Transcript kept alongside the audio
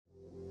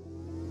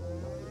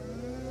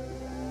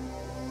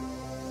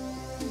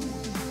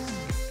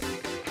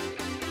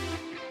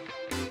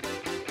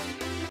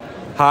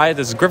Hi,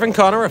 this is Griffin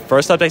Connor of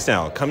First Updates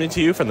Now, coming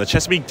to you from the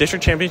Chesapeake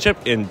District Championship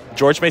in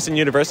George Mason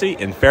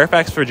University in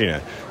Fairfax,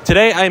 Virginia.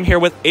 Today I am here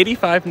with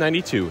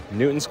 8592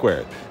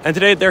 Newton², and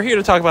today they're here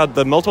to talk about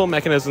the multiple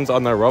mechanisms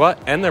on their robot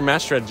and their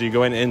match strategy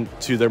going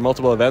into their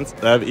multiple events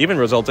that have even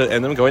resulted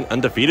in them going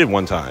undefeated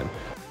one time.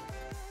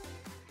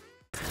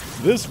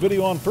 This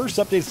video on First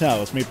Updates Now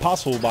is made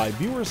possible by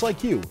viewers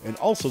like you and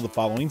also the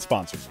following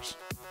sponsors.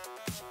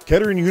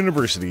 Kettering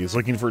University is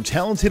looking for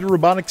talented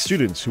robotics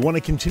students who want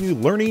to continue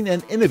learning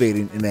and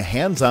innovating in a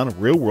hands-on,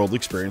 real-world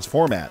experience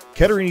format.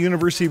 Kettering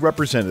University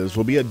representatives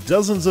will be at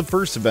dozens of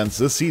FIRST events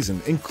this season,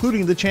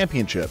 including the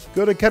championship.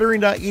 Go to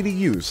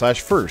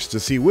kettering.edu/first to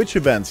see which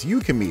events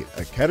you can meet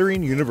a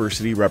Kettering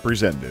University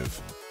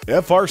representative.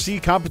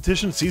 FRC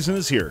competition season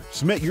is here.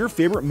 Submit your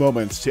favorite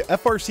moments to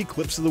FRC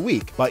Clips of the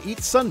Week by each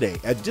Sunday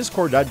at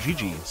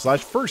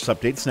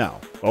discord.gg/firstupdatesnow.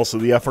 Also,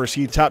 the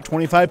FRC Top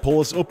 25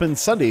 poll is open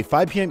Sunday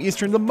 5 p.m.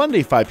 Eastern to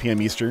Monday 5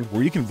 p.m. Eastern,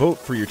 where you can vote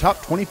for your top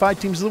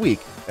 25 teams of the week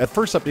at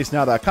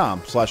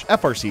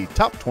firstupdatesnow.com/FRC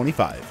Top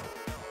 25.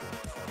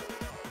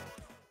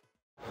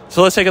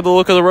 So let's take a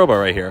look at the robot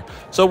right here.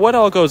 So what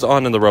all goes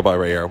on in the robot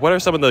right here? What are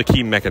some of the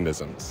key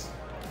mechanisms?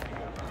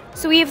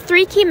 So we have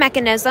three key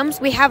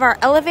mechanisms. We have our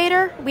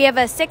elevator, we have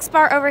a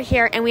 6-bar over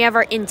here, and we have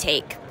our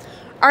intake.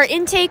 Our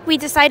intake, we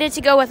decided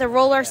to go with a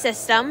roller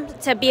system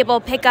to be able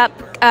to pick up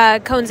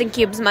cones and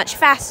cubes much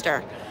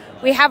faster.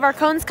 We have our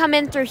cones come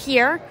in through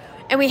here,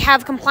 and we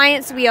have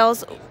compliance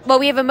wheels. Well,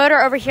 we have a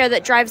motor over here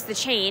that drives the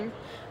chain,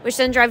 which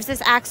then drives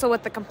this axle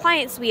with the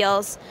compliance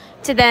wheels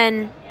to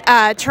then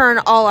turn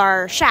all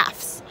our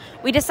shafts.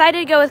 We decided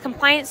to go with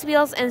compliance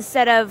wheels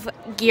instead of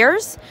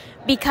gears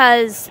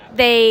because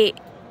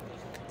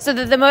so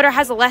that the motor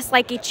has a less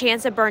likely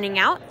chance of burning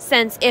out,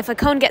 since if a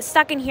cone gets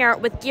stuck in here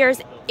with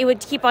gears, it would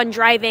keep on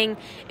driving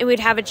and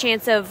we'd have a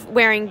chance of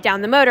wearing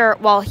down the motor,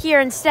 while here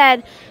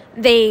instead,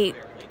 they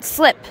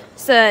slip.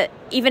 So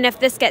even if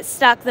this gets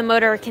stuck, the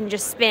motor can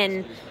just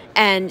spin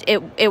and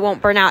it won't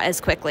burn out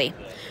as quickly.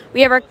 We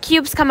have our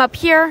cubes come up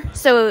here,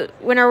 so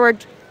whenever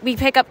we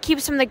pick up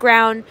cubes from the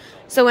ground,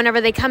 so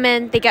whenever they come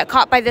in, they get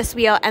caught by this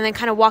wheel and then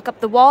kind of walk up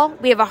the wall.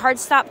 We have a hard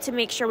stop to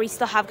make sure we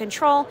still have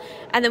control,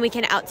 and then we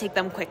can outtake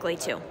them quickly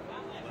too.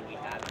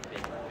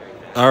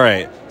 All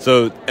right,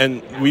 so,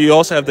 and we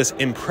also have this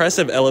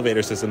impressive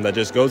elevator system that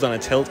just goes on a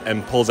tilt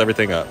and pulls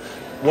everything up.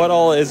 What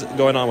all is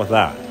going on with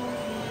that?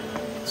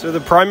 So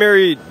the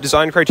primary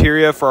design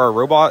criteria for our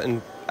robot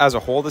and as a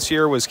whole this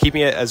year was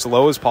keeping it as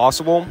low as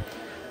possible.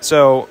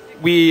 So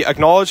we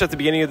acknowledged at the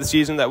beginning of the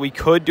season that we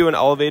could do an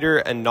elevator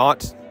and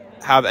not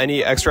have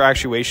any extra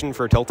actuation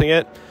for tilting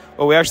it,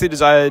 but we actually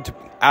decided to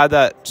add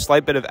that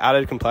slight bit of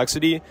added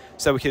complexity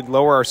so that we could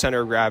lower our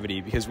center of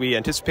gravity, because we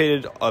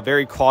anticipated a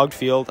very clogged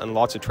field and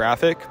lots of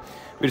traffic.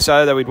 We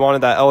decided that we'd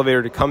wanted that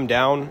elevator to come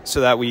down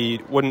so that we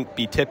wouldn't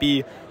be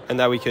tippy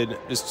and that we could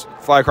just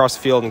fly across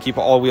the field and keep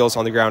all wheels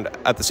on the ground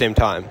at the same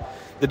time.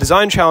 The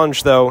design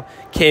challenge, though,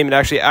 came in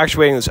actually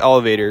actuating this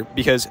elevator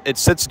because it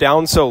sits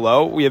down so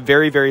low, we have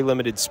very, very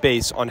limited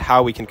space on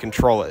how we can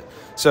control it.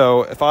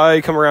 So if I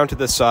come around to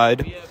this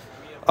side,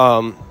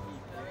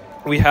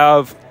 we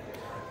have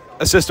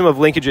a system of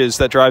linkages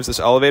that drives this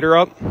elevator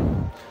up.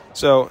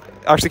 So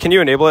actually, can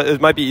you enable it?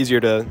 It might be easier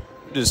to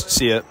just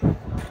see it.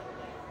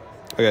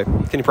 Okay,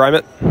 can you prime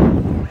it?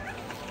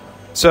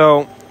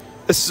 So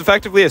this is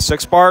effectively a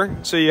 6-bar.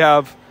 So you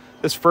have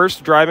this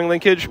first driving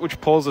linkage, which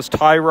pulls this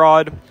tie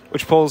rod,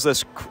 which pulls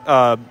this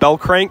bell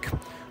crank,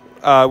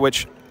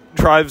 which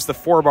drives the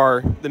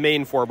 4-bar, the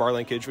main 4-bar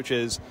linkage, which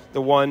is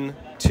the 1,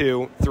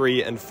 2,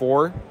 3, and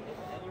 4.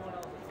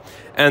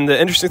 And the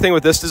interesting thing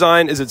with this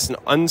design is it's an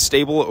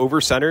unstable over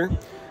center,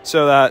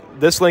 so that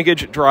this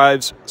linkage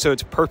drives, so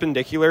it's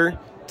perpendicular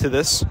to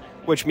this,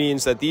 which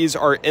means that these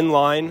are in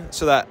line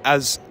so that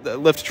as the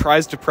lift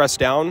tries to press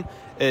down,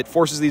 it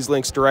forces these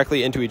links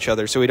directly into each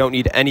other, so we don't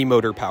need any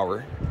motor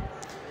power.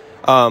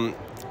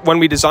 When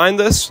we designed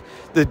this,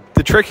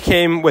 the trick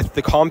came with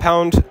the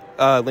compound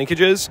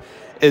linkages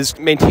is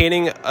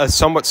maintaining a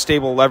somewhat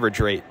stable leverage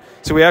rate.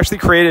 So we actually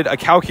created a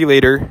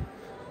calculator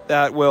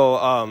that will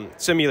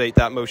simulate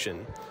that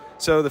motion.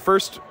 So the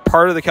first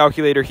part of the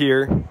calculator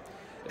here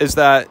is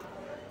that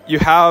you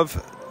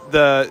have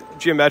the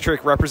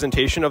geometric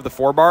representation of the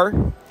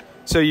 4-bar.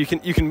 So you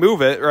can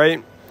move it,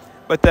 right?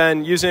 But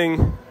then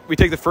we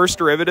take the first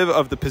derivative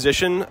of the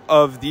position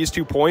of these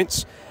 2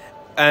 points,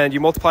 and you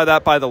multiply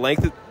that by the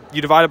length,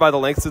 you divide it by the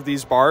length of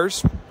these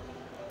bars,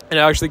 and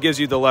it actually gives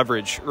you the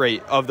leverage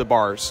rate of the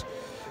bars.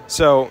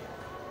 So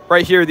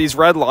right here, these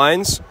red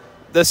lines,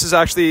 this is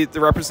actually the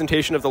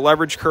representation of the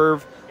leverage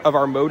curve of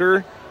our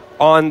motor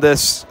on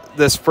this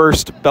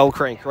first bell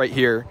crank right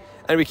here.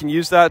 And we can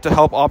use that to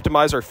help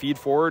optimize our feed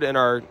forward and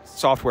our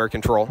software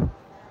control.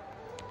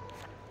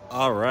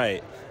 All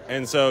right.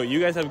 And so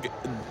you guys have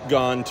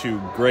gone to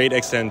great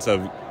extents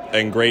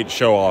and great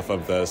show off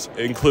of this,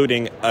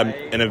 including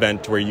an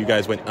event where you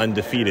guys went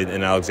undefeated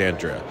in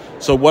Alexandria.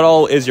 So what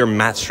all is your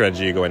match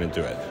strategy going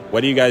into it? What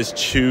do you guys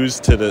choose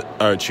and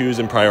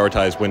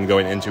prioritize when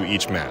going into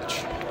each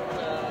match?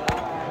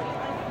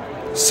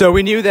 So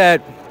we knew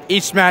that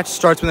each match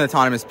starts with an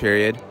autonomous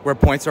period where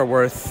points are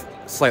worth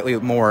slightly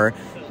more,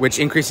 which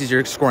increases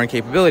your scoring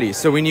capabilities.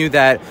 So we knew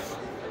that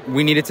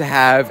we needed to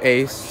have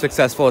a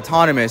successful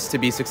autonomous to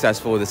be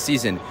successful this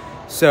season.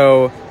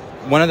 So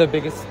one of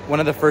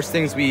the first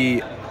things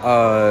we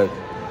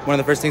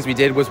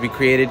did was we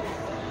created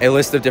a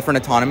list of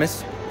different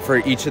autonomous for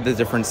each of the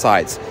different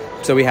sides.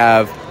 So we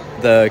have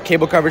the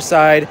cable cover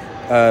side,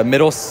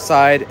 middle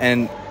side,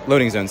 and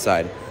loading zone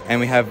side. And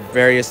we have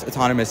various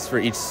autonomous for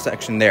each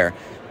section there.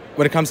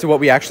 When it comes to what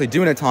we actually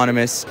do in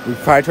autonomous, we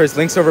prioritize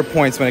links over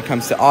points when it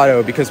comes to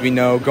auto because we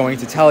know going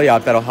to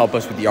teleop, that'll help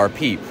us with the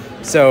RP.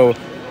 So,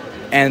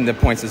 and the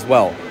points as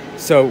well.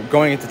 So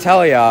going into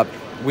teleop,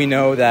 we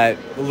know that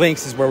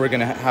links is where we're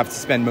going to have to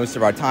spend most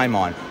of our time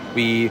on.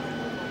 We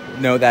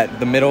know that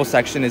the middle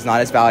section is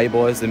not as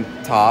valuable as the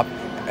top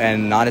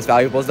and not as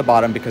valuable as the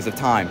bottom because of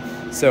time.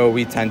 So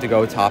we tend to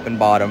go top and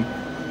bottom.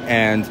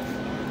 And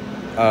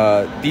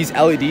these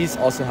LEDs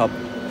also help.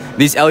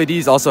 These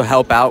LEDs also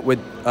help out with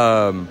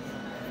the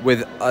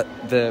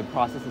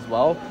process as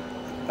well.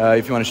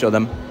 If you want to show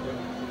them.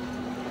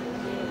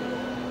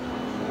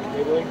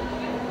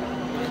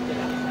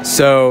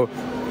 So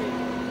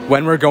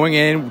when we're going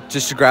in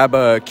just to grab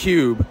a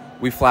cube,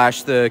 we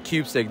flash the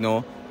cube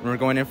signal. When we're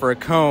going in for a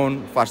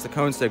cone, flash the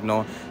cone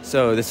signal.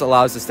 So this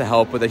allows us to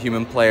help with a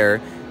human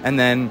player. And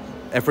then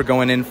if we're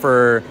going in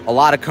for a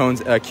lot of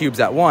cubes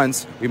at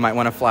once, we might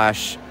want to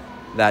flash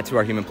that to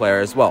our human player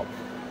as well.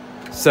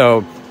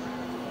 So,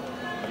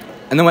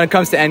 and then when it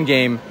comes to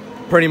endgame,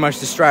 pretty much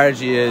the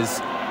strategy is,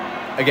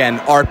 again,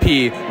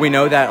 RP. We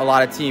know that a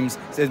lot of teams,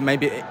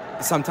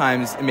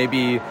 sometimes it may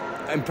be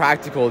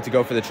impractical to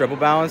go for the triple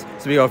balance,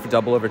 so we go for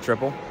double over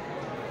triple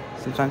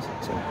sometimes.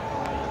 So.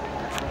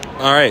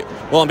 All right.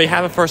 Well, on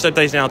behalf of First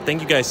Updates Now,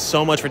 thank you guys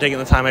so much for taking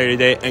the time out of your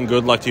day, and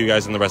good luck to you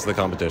guys in the rest of the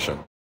competition.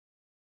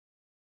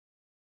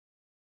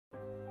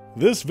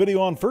 This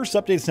video on First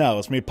Updates Now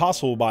is made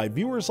possible by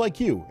viewers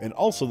like you and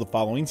also the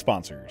following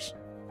sponsors.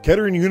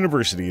 Kettering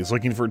University is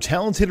looking for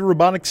talented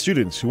robotics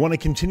students who want to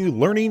continue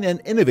learning and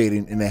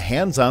innovating in a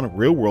hands-on,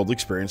 real-world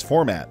experience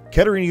format.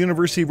 Kettering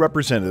University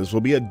representatives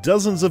will be at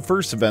dozens of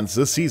FIRST events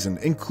this season,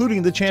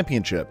 including the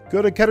championship.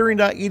 Go to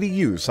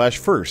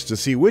kettering.edu/first to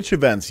see which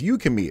events you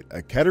can meet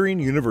a Kettering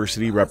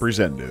University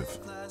representative.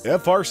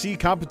 FRC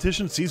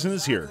competition season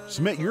is here.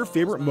 Submit your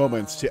favorite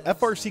moments to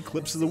FRC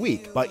Clips of the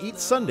Week by each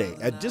Sunday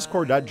at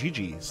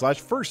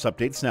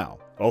discord.gg/firstupdatesnow.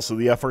 Also,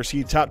 the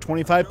FRC Top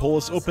 25 poll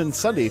is open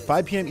Sunday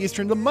 5 p.m.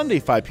 Eastern to Monday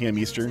 5 p.m.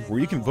 Eastern, where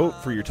you can vote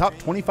for your top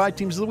 25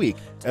 teams of the week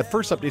at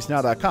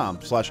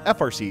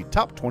firstupdatesnow.com/FRC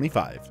Top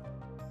 25.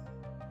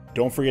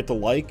 Don't forget to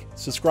like,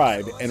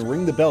 subscribe, and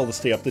ring the bell to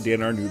stay up to date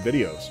on our new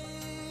videos.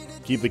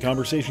 Keep the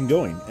conversation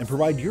going and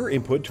provide your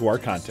input to our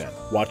content.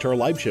 Watch our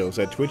live shows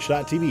at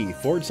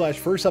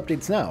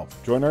twitch.tv/firstupdatesnow.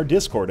 Join our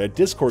Discord at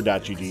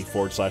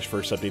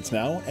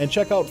discord.gg/firstupdatesnow and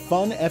check out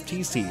Fun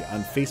FTC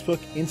on Facebook,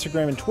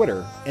 Instagram, and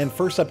Twitter, and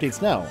First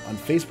Updates Now on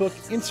Facebook,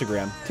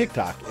 Instagram,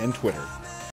 TikTok, and Twitter.